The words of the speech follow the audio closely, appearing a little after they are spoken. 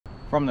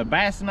From the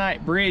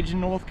Bassonite Bridge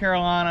in North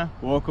Carolina,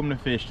 welcome to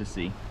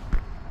Fishtasy.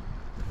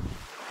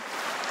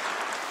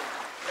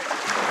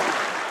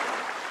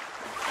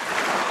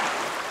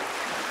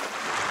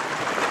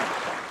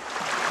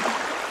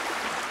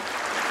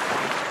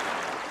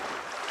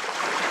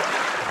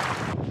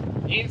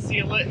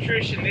 NC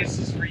Electrician, this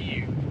is for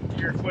you.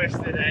 You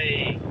requested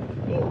a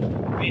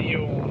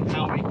video on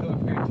how we cook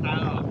your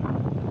tile.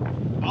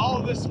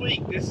 All this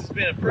week, this has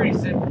been a pretty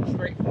simple,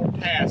 straightforward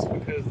task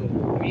because the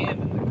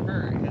wind and the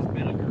current has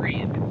been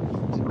agreeing.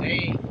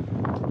 Today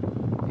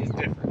is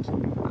different.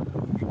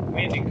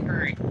 Wind and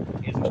current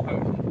is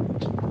opposing.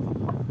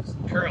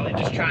 Currently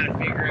just trying to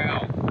figure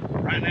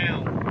out, right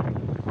now,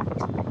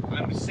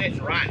 I'm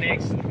sitting right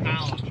next to the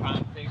pile and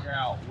trying to figure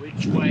out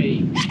which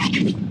way,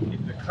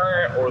 if the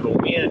current or the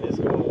wind is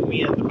going to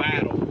win the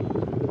battle.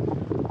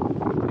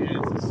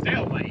 And it's a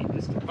stalemate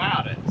just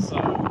about it. So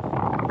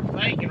I'm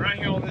thinking right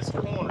here on this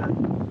corner,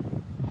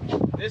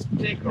 this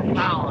particular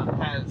pile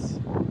has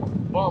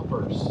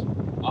bumpers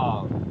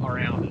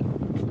around it.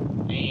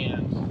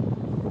 And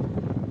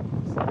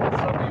some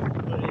people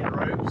put in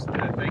ropes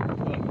that they can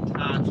put and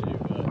tie to,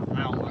 but I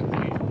don't like to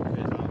use them because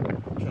I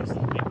don't trust the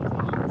people's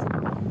lines.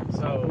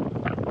 So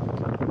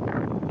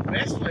the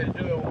best way to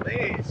do it on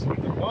these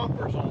with the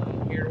bumpers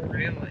on here over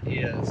Inlet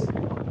is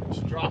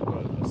to drop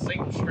a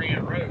single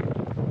strand rope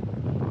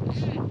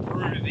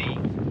through the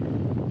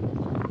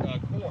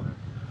corner.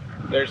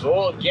 There's a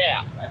little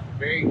gap at the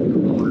very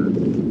corner of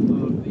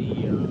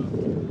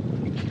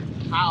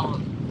the pile,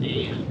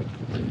 and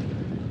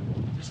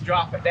just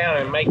drop it down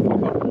and make a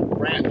couple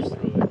wraps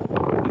through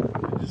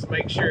it. Just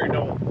make sure it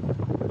don't,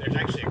 there's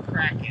actually a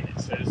crack in it,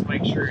 so just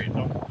make sure it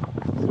don't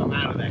come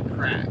out of that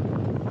crack.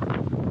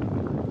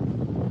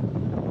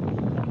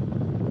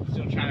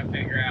 Still trying to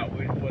figure out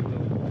what the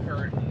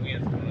current and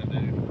wind's going to do.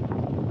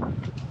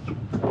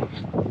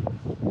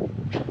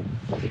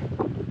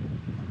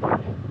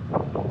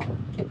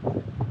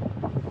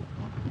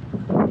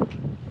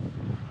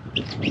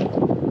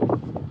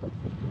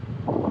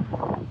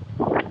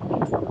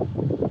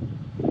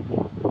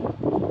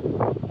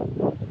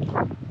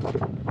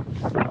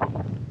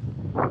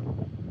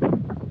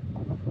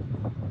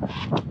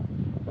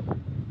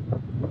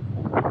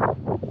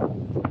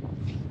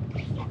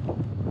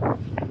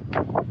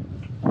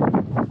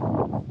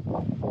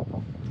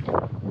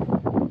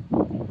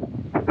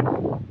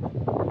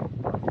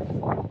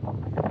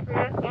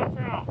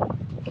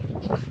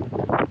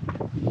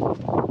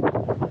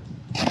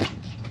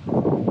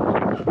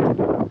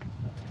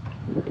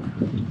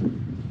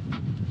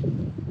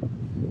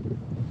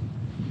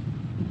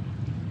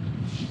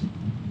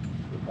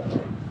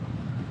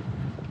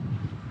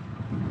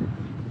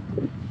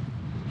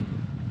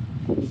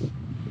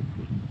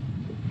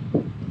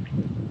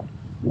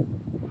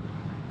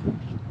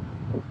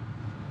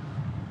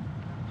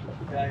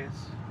 Guys,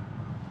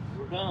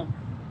 we're done.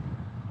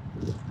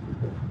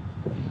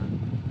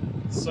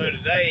 So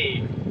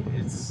today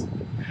it's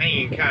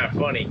hanging kind of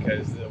funny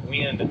because the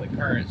wind and the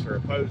currents are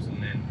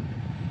opposing, and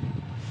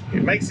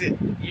it makes it,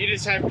 you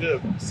just have to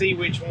see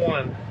which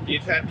one. You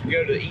just have to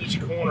go to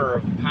each corner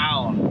of the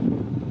pile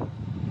and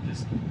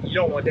just, you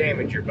don't want to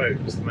damage your boat,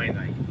 is the main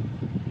thing.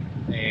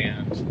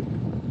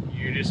 And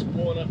you're just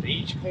pulling up to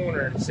each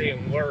corner and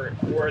seeing where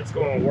it's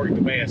going to work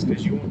the best,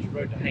 because you want your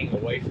boat to hang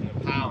away from the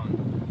piling.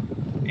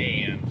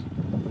 And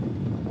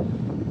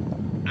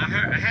I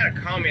had a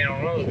comment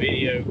on another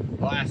video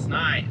last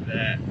night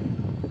that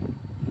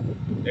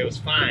there was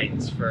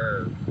fines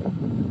for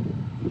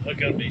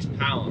hooking up these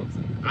pilings,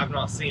 and I've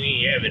not seen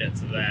any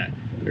evidence of that.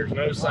 There's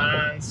no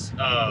signs.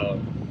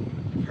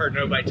 Heard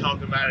nobody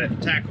talking about it at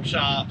the tackle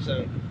shops,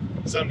 and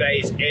some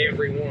days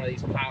every one of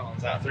these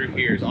pilings out through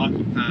here is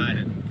occupied,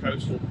 and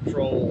coastal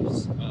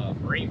patrols,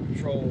 marine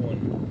patrol,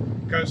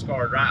 and Coast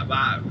Guard right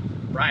by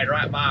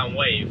and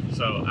wave.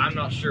 So I'm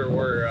not sure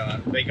where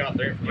they got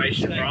their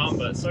information from,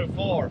 but so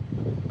far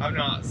I've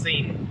not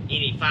seen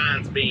any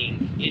fines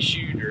being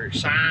issued or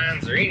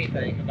signs or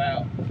anything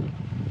about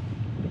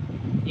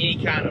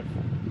any kind of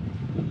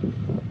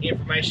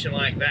information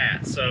like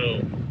that.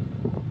 So,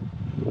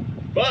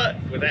 but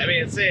with that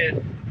being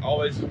said,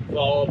 always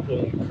follow up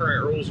on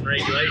current rules and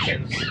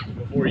regulations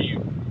before you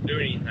do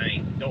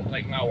anything. Don't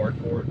take my word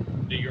for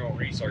it. Do your own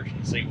research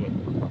and see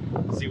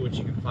what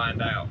you can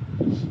find out.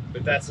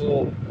 But that's a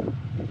little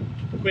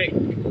quick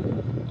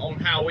on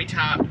how we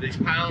tie up these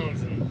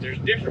pilings, and there's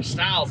different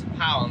styles of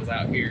pilings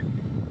out here.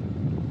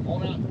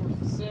 On out towards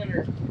the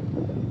center,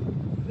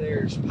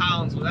 there's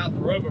pilings without the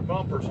rubber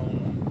bumpers on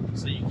them,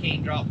 so you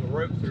can't drop the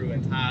rope through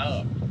and tie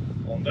up.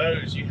 On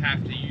those, you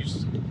have to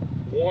use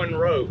one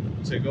rope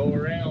to go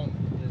around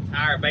the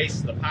entire base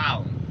of the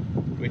piling,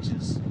 which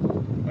is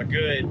a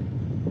good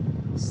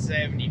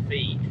 70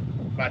 feet.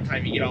 By the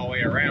time you get all the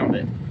way around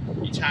it,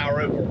 you tie a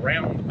rope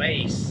around the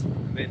base,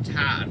 then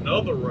tie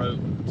another rope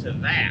to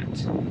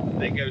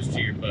that goes to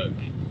your boat.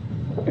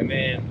 And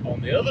then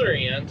on the other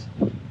end,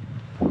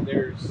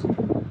 there's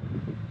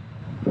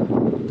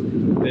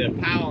the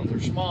pilings are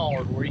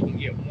smaller where you can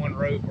get one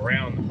rope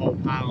around the whole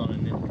piling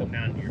and then come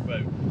down to your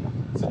boat.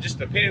 So it just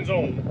depends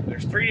on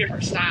there's 3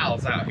 different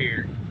styles out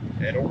here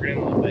at Oregon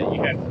Inlet that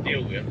you have to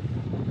deal with.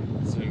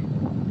 So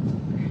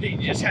you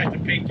just have to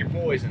pick your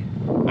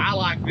poison. I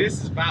like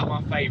this is about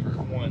my favorite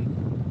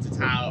one to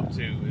tie up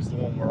to is the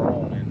one we're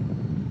on,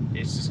 and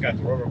it's just got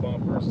the rubber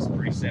bumpers. It's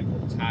pretty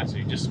simple to tie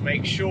to. Just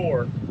make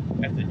sure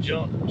at the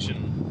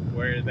junction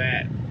where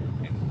that,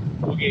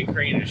 and we'll get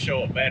Karina to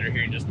show up better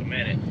here in just a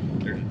minute.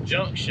 There's a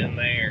junction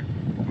there.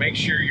 Make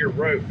sure your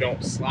rope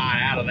don't slide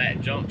out of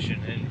that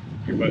junction and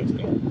your boat's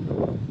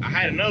gone. I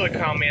had another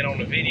comment on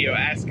the video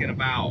asking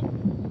about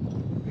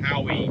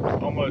how we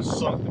almost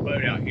sunk the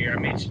boat out here. I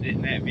mentioned it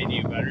in that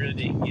video, but I really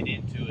didn't get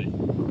into it.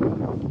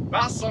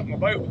 About sunk my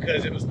boat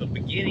because it was the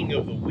beginning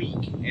of the week,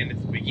 and at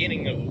the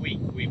beginning of the week,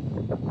 we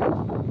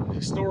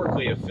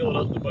historically have filled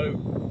up the boat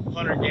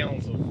 100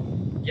 gallons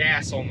of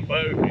gas on the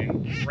boat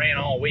and ran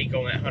all week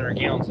on that 100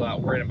 gallons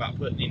without worrying about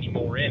putting any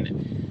more in it.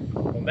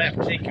 On that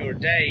particular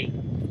day,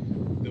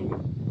 the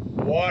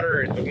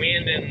water, the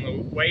wind, and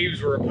the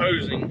waves were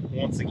opposing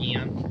once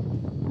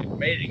again. It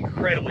made it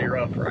incredibly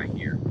rough right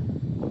here.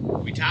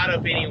 We tied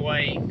up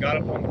anyway, got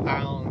up on the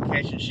pylon,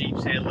 catching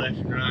sheepshead left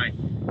and right.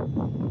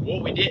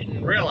 What we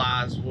didn't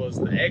realize was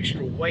the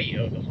extra weight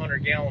of the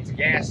 100 gallons of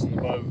gas in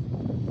the boat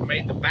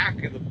made the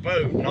back of the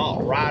boat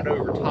not ride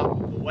over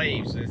top of the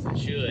waves as it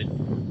should,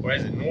 or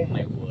as it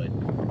normally would.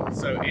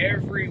 So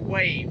every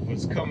wave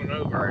was coming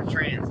over our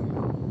transom.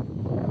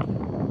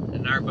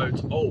 And our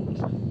boat's old.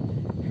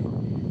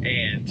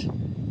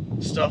 And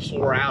stuff's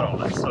wore out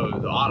on it. So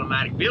the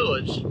automatic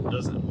bilge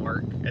doesn't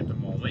work at the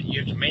moment. You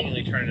have to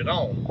manually turn it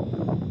on.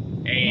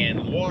 And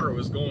the water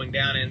was going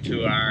down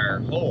into our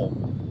hull.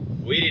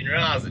 We didn't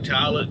realize it until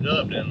I looked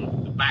up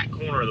and the back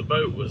corner of the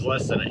boat was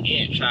less than an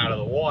inch out of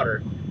the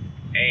water.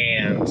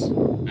 And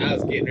I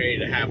was getting ready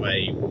to have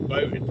a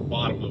boat at the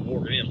bottom of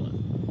Oregon Inlet.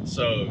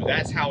 So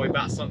that's how we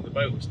about sunk the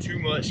boat, was too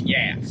much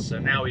gas. So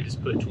now we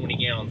just put 20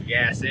 gallons of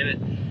gas in it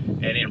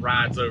and it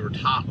rides over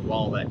top of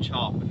all that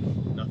chop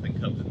and nothing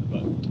comes in the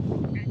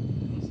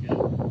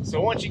boat.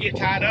 So once you get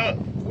tied up,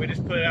 we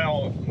just put it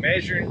on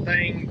measuring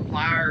thing,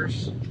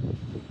 pliers,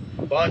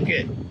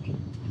 bucket,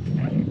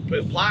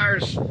 put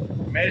pliers,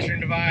 measuring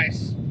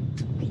device,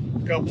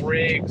 a couple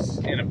rigs,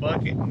 in a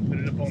bucket, and put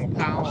it up on the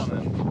pylon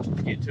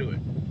and get to it.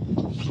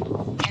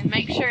 And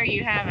make sure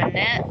you have a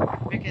net,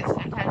 because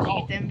sometimes you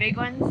get them big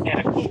ones. And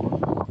a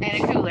cooler.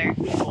 And a cooler.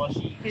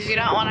 Because you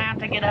don't want to have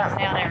to get up and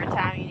down every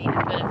time you need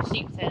to put a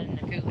sheepshead in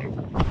the cooler.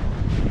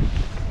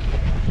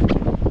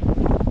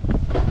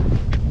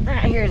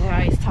 Right here's how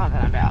he's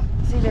talking about.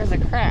 See, there's a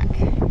crack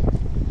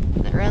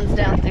that runs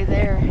down through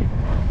there.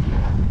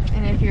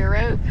 And if your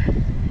rope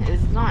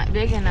is not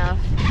big enough,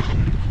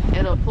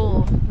 it'll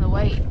pull, the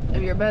weight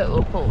of your boat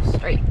will pull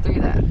straight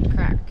through that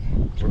crack.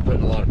 We're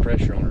putting a lot of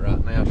pressure on it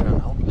right now, trying to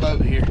hold the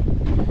boat here.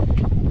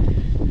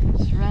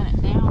 Just run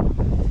it down,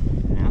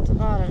 out the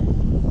bottom,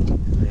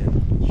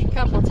 a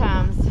couple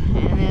times,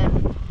 and then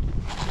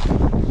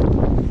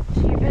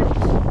to your boat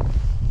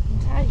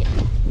and tie it.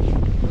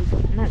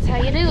 And that's how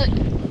you do it.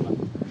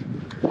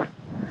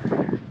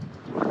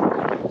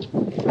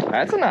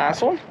 That's a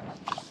nice one.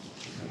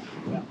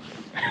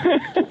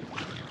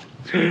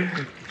 A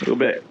little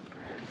bit.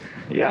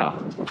 Yeah.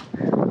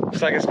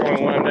 Looks like it's going to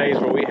be one of the days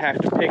where we have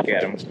to pick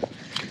at them.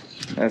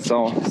 That's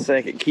the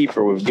second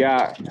keeper we've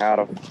got out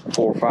of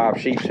 4 or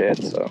 5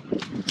 sheepshead, so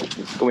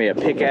it's going to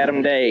be a pick at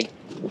them day.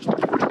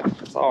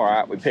 It's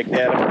alright, we picked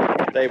at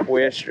them the day before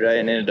yesterday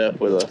and ended up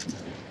with a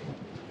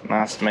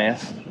nice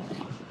mess.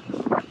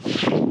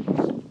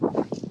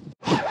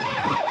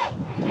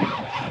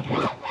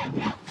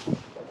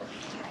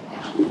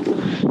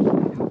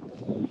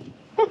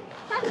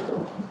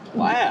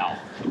 Wow.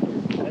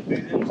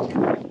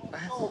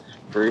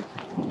 Pretty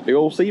big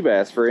old sea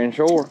bass for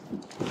inshore.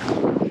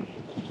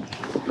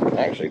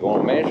 Actually going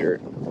to measure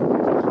it.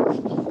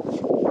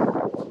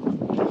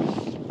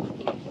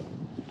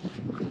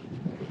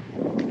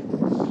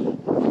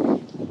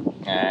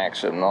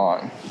 Actually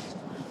not.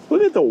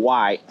 Look at the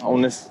white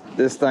on this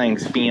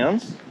thing's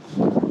fins.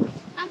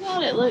 I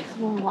thought it looked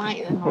more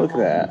white than normal. Look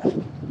at that.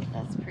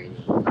 That's pretty.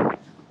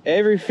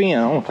 Every fin,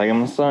 I'm gonna take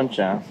them in the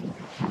sunshine.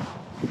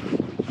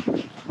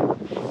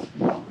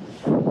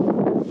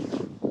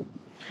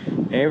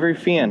 Every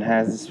fin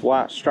has this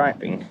white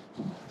striping.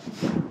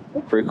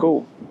 Pretty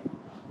cool.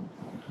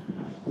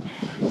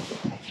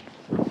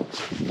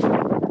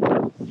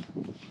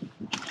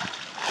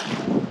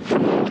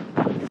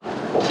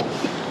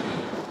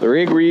 The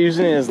rig we're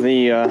using is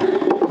the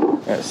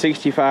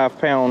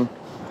 65-pound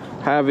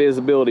high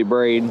visibility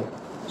braid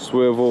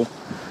swivel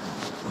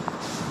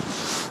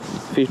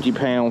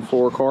 50-pound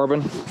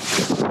fluorocarbon.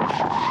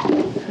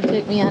 It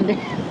took me under.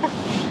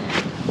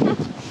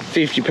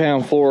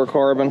 50-pound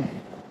fluorocarbon.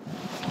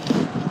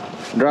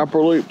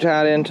 Dropper loop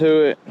tied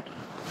into it.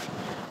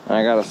 And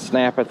I got a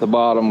snap at the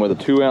bottom with a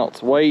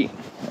 2-ounce weight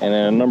and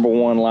then a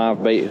 #1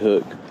 live bait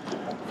hook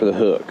for the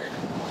hook.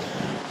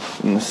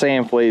 And the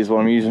sand flea is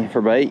what I'm using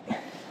for bait.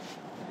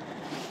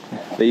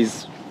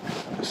 These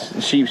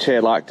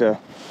sheepshead like to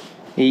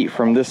eat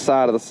from this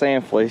side of the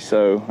sand flea,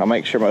 so I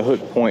make sure my hook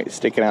point is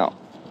sticking out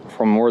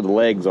from where the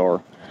legs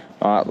are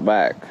out the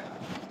back.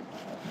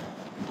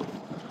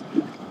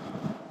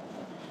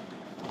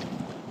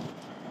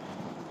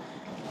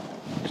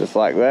 Just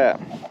like that.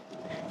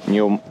 And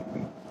you'll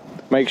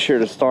make sure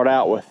to start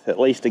out with at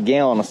least a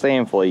gallon of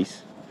sand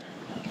fleece,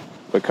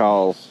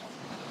 because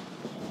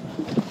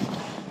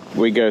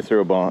we go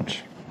through a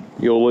bunch.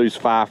 You'll lose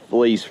 5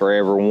 fleece for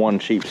every 1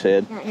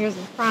 sheepshead. Here's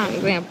a prime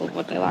example of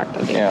what they like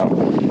to do. Yeah.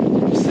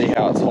 See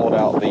how it's hold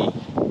out the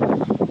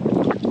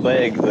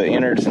leg, the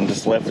innards, and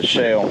just left the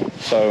shell.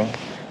 So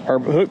her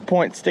hook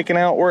point sticking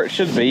out where it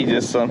should be,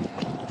 just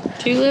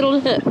too little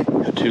to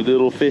hook. Too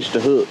little fish to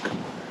hook.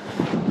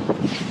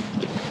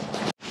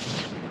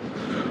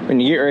 When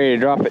you get ready to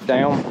drop it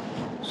down,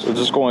 so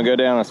just going to go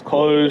down as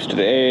close to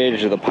the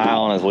edge of the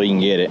piling as we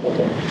can get it.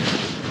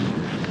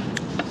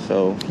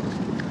 So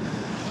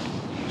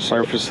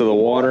surface of the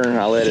water, and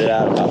I let it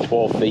out about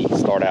 12 feet to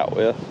start out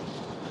with.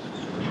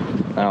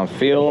 Now I'm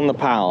feeling the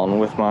piling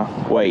with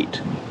my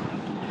weight.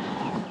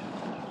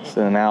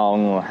 So now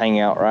I'm going to hang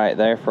out right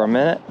there for a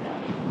minute.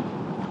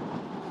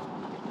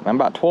 I'm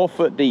about 12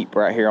 foot deep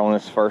right here on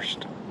this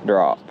first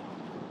drop.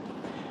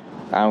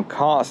 I'm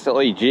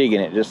constantly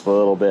jigging it just a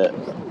little bit.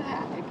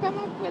 Come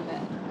up with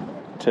it.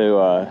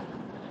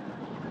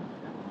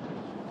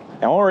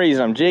 The only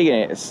reason I'm jigging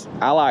it is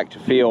I like to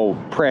feel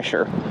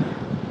pressure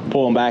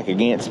pulling back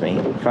against me.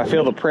 If I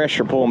feel the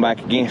pressure pulling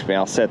back against me,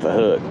 I'll set the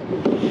hook.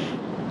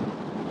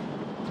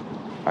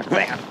 Like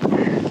that.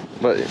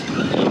 But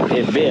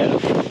it bit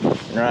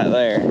right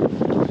there.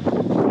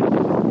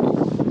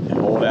 And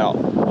hold out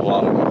a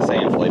lot of my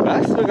sand flea. But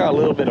I still got a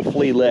little bit of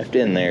flea left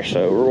in there,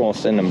 so we're going to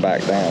send them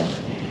back down.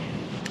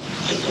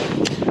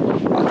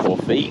 About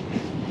 12 feet.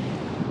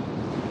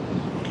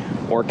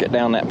 Work it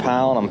down that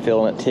pile, and I'm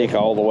feeling it tick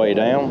all the way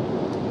down.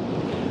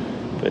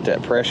 Put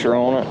that pressure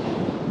on it.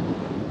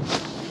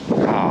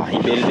 Ah, he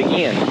bit it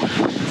again.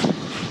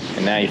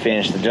 And now you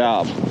finish the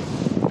job.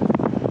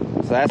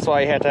 So that's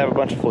why you have to have a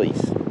bunch of fleece.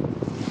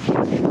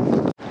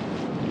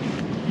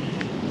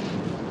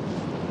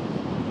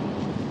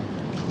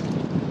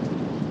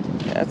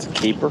 That's a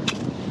keeper.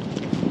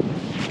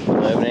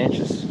 11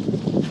 inches.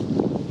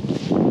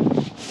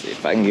 Let's see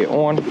if I can get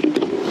one.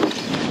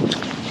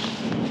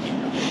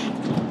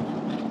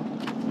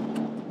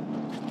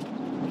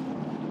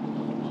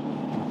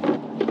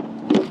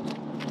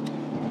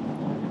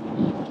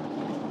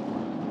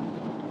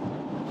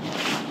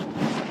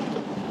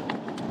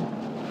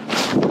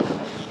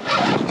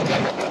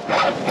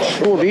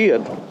 Sure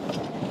did.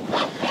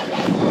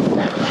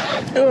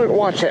 Look,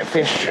 watch that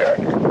fish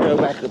go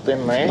back up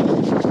in there.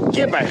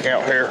 Get back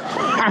out here.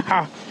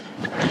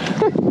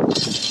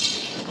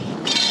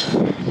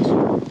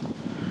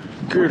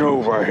 Get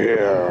over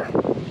here.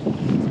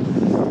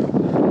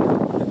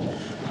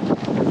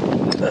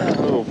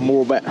 Oh,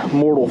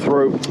 Mortal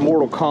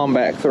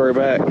Kombat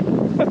throwback.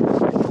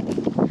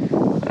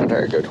 Right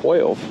there, go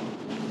 12.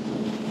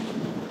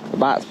 The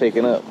bite's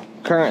picking up.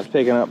 Current's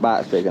picking up,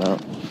 bite's picking up.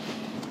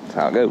 That's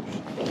how it goes.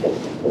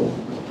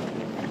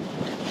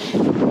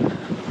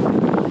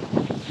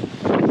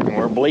 And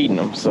we're bleeding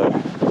them, so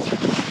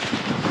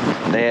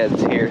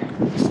Dad's here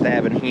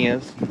stabbing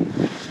his.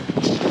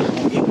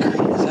 I'll get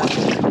Chris out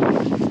there.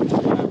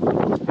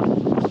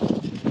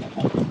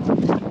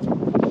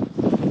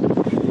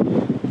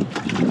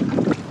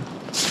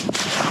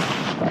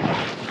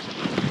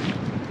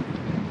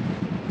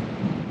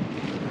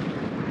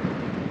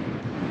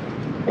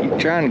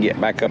 He's trying to get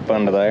back up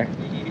under there.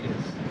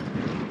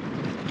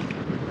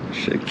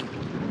 Should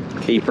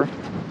keep her.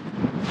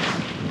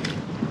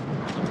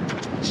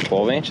 It's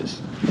 12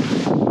 inches.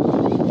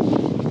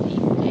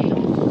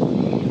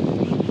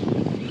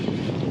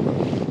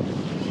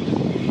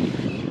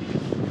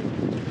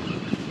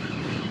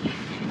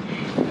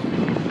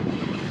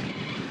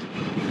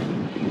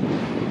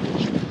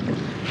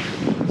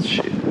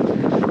 Shoot,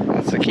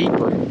 that's a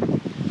keeper.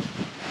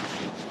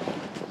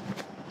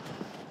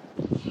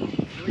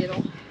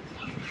 Little.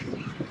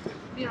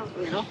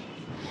 Little.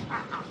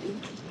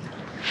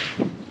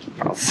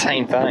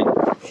 Same thing.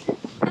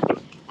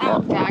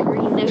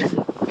 Green nose.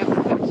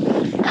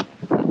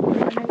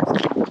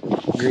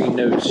 Green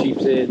nose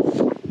sheepshead.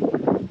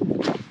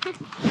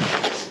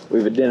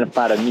 We've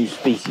identified a new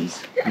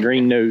species.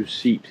 Green nose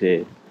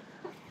sheepshead.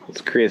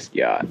 It's Chris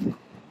got. I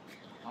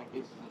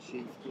guess it's a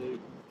sheep too.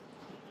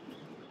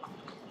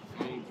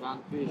 I ain't trying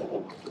to fish.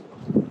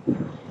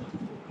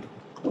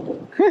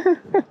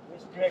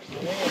 This direction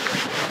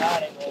is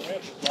not in the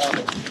river.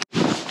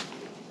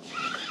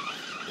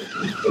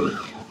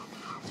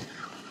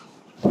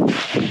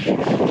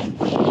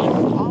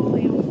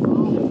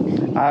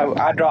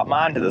 I dropped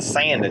mine to the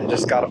sand and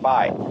just got a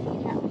bite.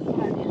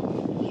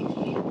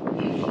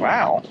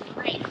 Wow.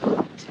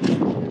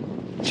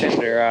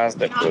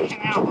 Tenderized it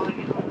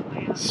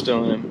was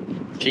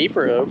stunning.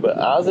 Keeper though, but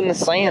I was in the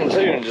sand too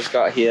and just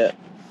got hit.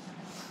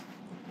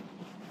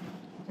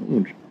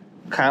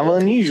 Kind of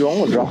unusual. I'm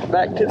gonna drop it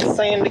back to the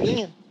sand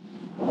again.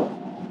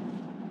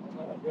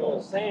 When you're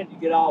in sand, you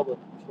get all the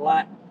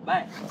slack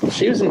back.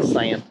 She was in the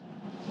sand.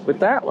 With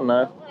that one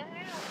though.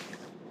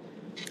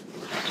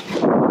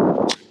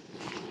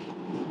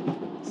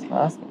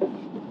 Nice.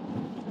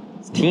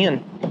 It's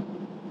 10.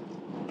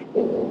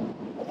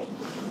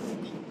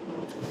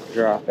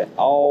 Drop it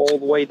all the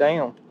way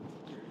down.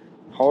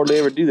 Hardly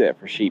ever do that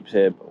for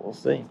sheepshead, but we'll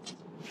see.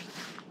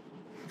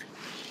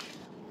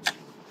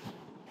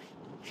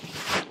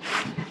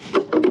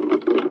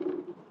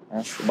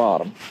 That's the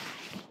bottom.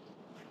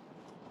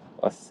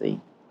 Let's see.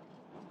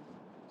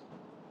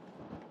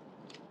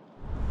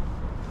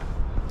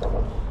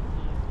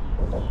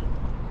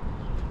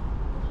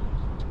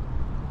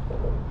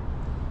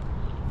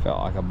 Felt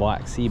like a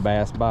black sea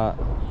bass bite.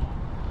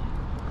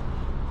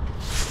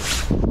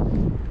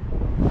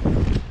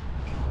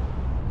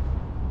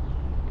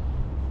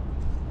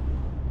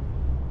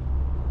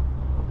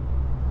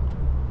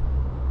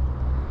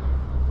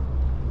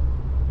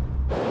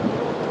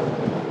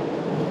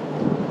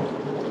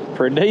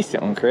 Pretty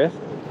decent one, Chris.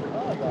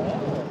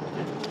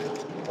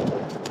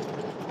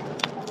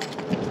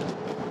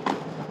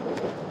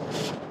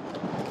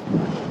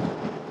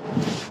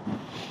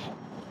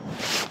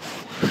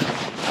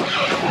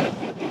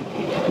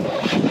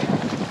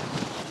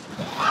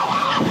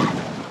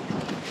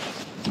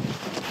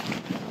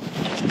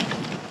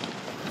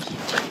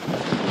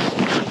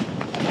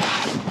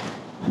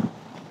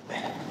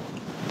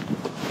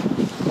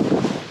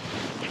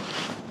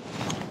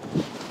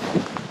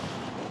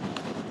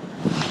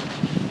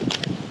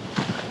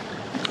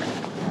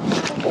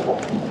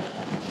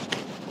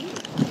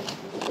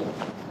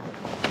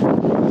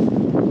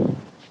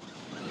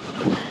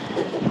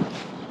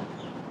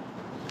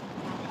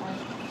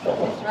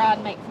 This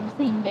rod makes them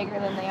seem bigger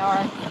than they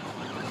are.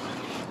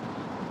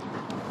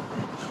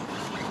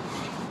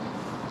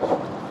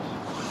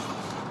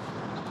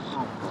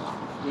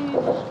 Dude,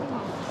 come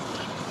on.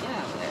 Get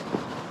out of there.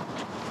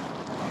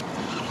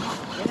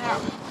 Get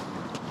out.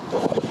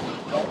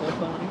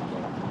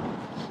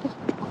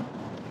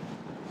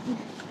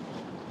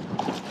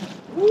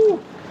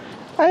 Woo.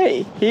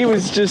 Hey, he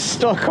was just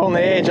stuck on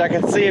the edge. I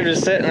could see him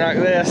just sitting like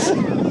this.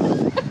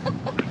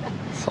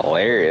 It's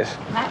hilarious.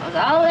 That was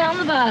all down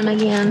the bottom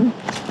again.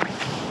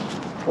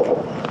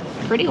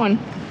 Pretty one.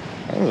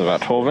 That was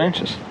about 12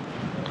 inches.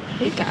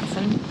 He's got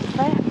some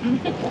fat.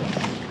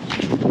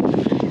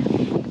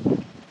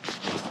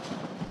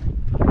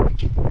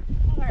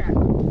 Alright.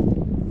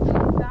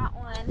 We've got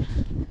one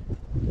about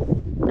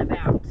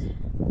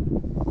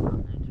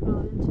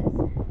 12 inches. I think that's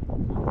 13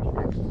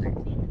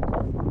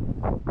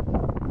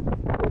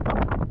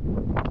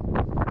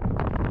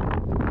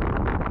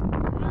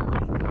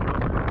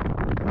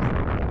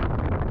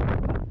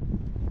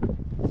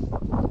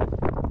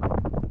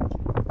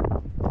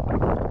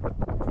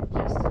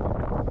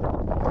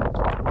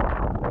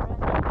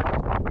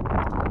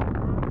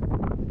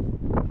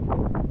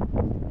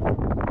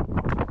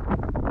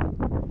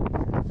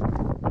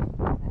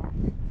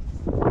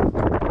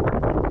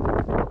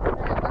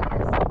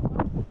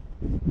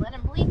 inches. Let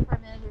him bleed for a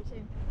minute or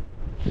two.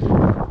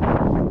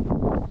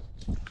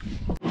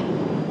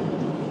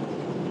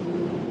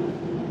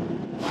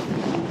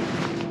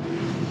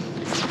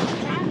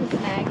 Trying to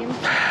snag him.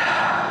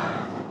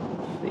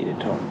 Feed it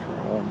to him for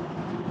home.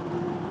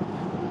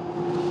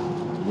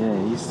 Yeah,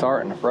 he's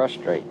starting to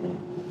frustrate me.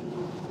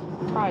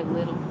 Probably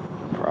little.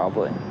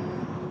 Probably.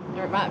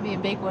 Or it might be a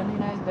big one, who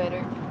knows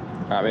better.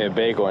 Might be a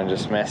big one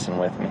just messing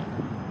with me.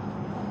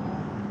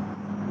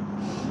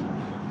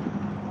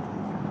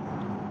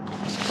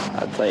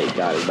 I'd say he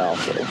got it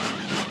off though.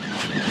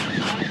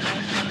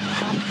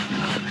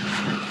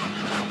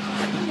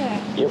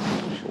 Yeah. Yep,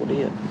 sure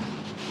did.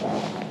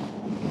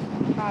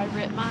 Probably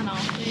ripped mine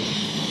off too.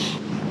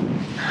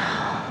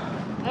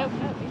 Nope,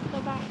 nope, he's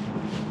still back.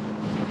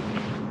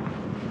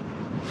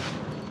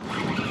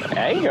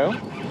 There you go.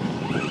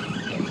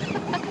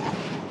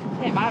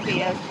 It might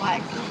be a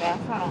black sea bass,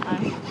 I don't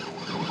know.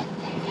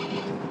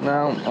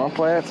 No, I'll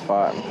play that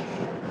spot.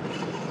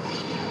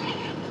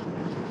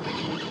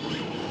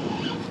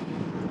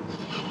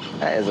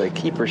 That is a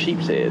keeper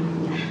sheepshead,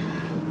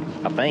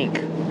 I think.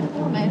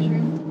 We'll measure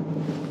him.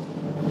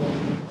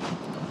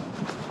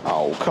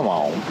 Oh, come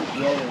on.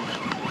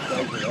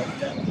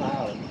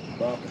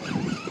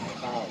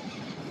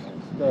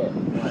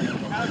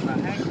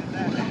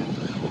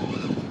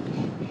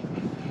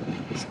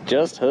 It's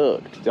just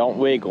hooked. Don't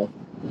wiggle.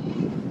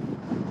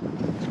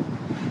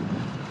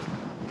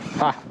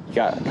 Ha!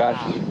 Got it.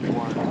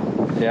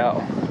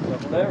 Yeah.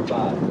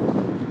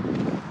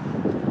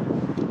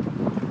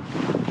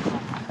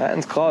 That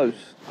one's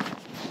close.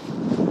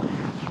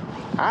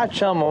 I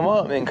chum them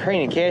up and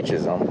Creanie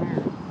catches them.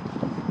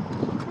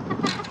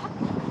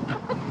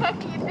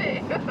 You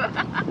do.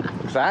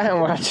 Cause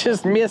I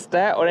just missed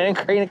that one and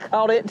Creanie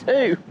caught it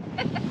too.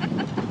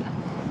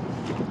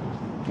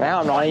 Now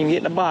I'm not even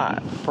getting a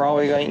bite.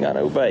 Probably ain't got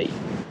no bait.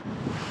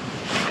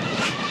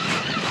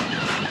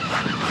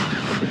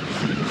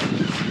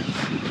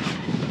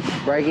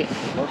 Break it.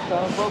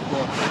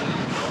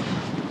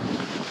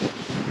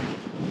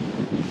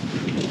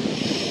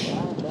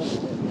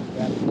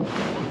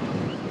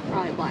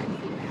 Probably black sea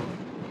bass.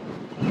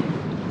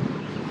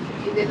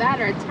 Either that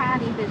or a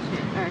tiny fish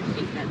or a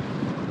sheepshead.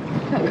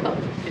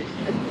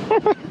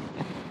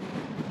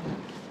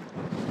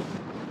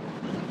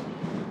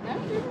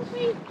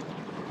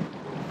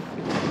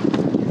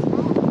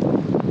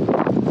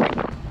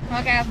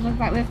 Well guys, looks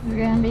like this is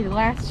going to be the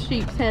last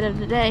sheep's head of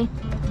the day.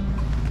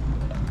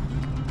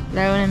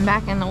 Throwing him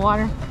back in the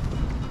water.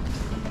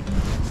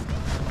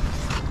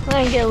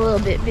 Let him get a little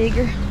bit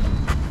bigger.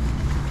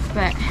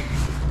 But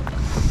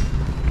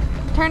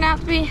turned out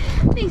to be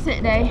a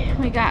decent day.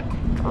 We got,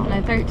 I don't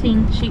know,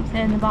 13 sheep's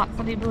head in the box,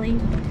 I do believe.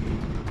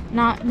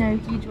 No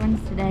huge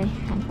ones today,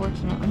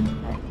 unfortunately,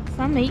 but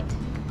some meat.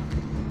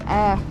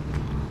 I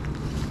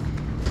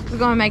was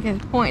going to make a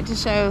point to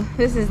show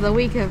this is the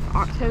week of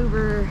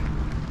October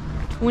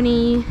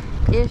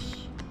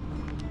 20-ish,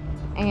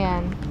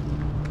 and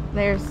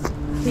there's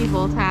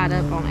people tied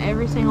up on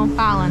every single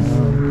piling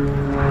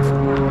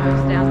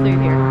almost down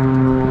through here.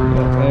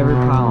 Yeah, every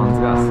piling's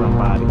got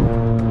somebody.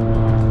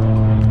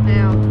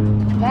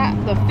 Now,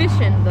 the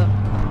fishing, the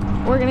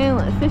Oregon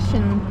Inlet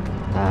fishing,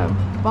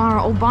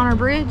 old Bonner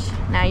Bridge,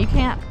 now you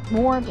can't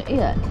moor to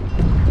it.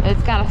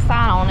 It's got a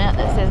sign on it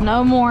that says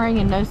no mooring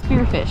and no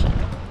spearfishing.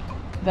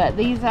 But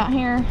these out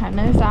here have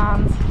no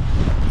signs.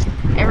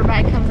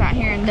 Everybody comes out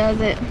here and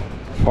does it.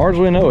 As far as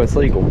we know, it's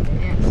legal.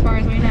 Yeah, as far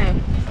as we know.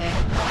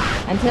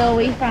 So, until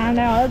we find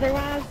out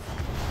otherwise,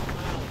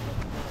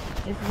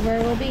 this is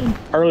where we'll be.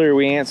 Earlier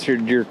we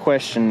answered your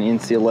question,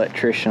 NC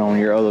Electrician, on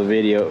your other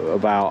video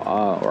about,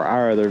 or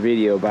our other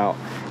video about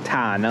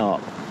tying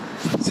up.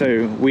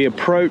 So we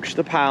approach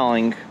the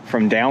piling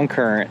from down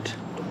current.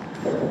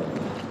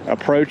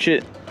 Approach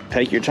it,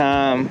 take your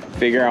time,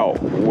 figure out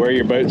where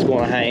your boat's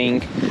going to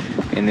hang,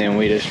 and then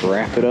we just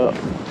wrap it up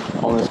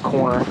on this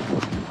corner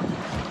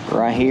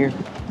right here,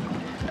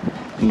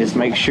 and just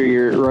make sure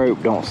your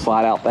rope don't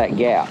slide out that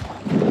gap.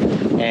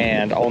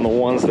 And on the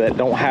ones that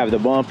don't have the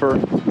bumper,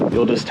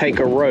 you'll just take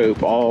a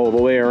rope all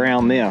the way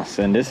around this,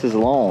 and this is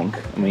long.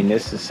 I mean,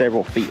 this is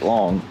several feet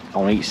long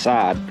on each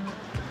side.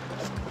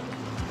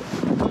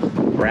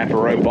 Wrap a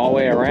rope all the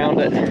way around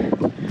it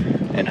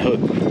and hook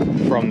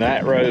from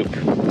that rope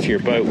to your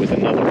boat with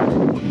another.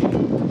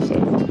 So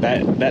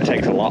that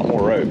takes a lot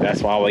more rope.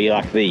 That's why we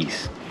like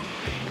these.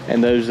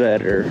 And those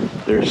that are,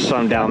 there's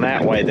some down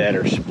that way that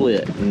are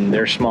split, and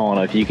they're small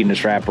enough you can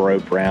just wrap a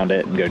rope around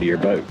it and go to your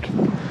boat.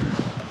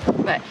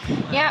 But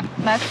yeah,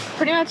 that's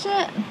pretty much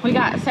it. We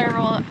got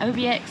several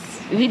OBX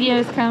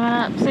videos coming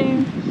up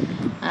soon.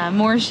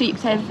 More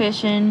sheep's head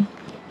fishing,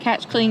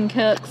 catch, clean,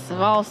 cooks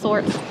of all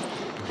sorts.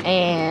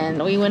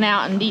 And we went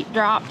out and deep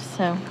dropped,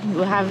 so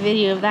we'll have a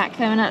video of that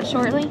coming up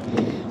shortly.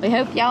 We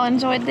hope y'all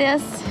enjoyed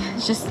this.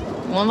 It's just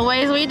one of the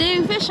ways we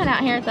do fishing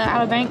out here at the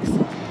Outer Banks.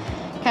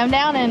 Come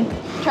down and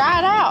try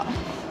it out.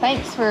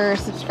 Thanks for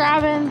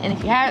subscribing, and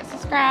if you haven't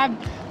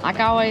subscribed, like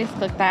always,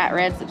 click that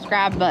red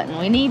subscribe button.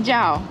 We need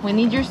y'all. We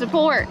need your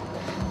support.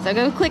 So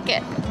go click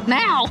it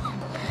now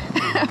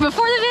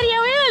before the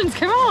video ends.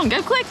 Come on,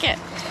 go click it.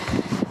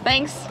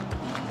 Thanks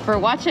for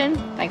watching.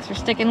 Thanks for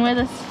sticking with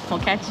us. We'll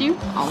catch you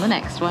on the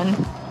next one.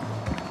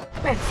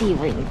 Let's see if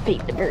we can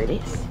beat the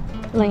birdies.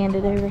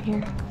 Landed over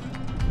here.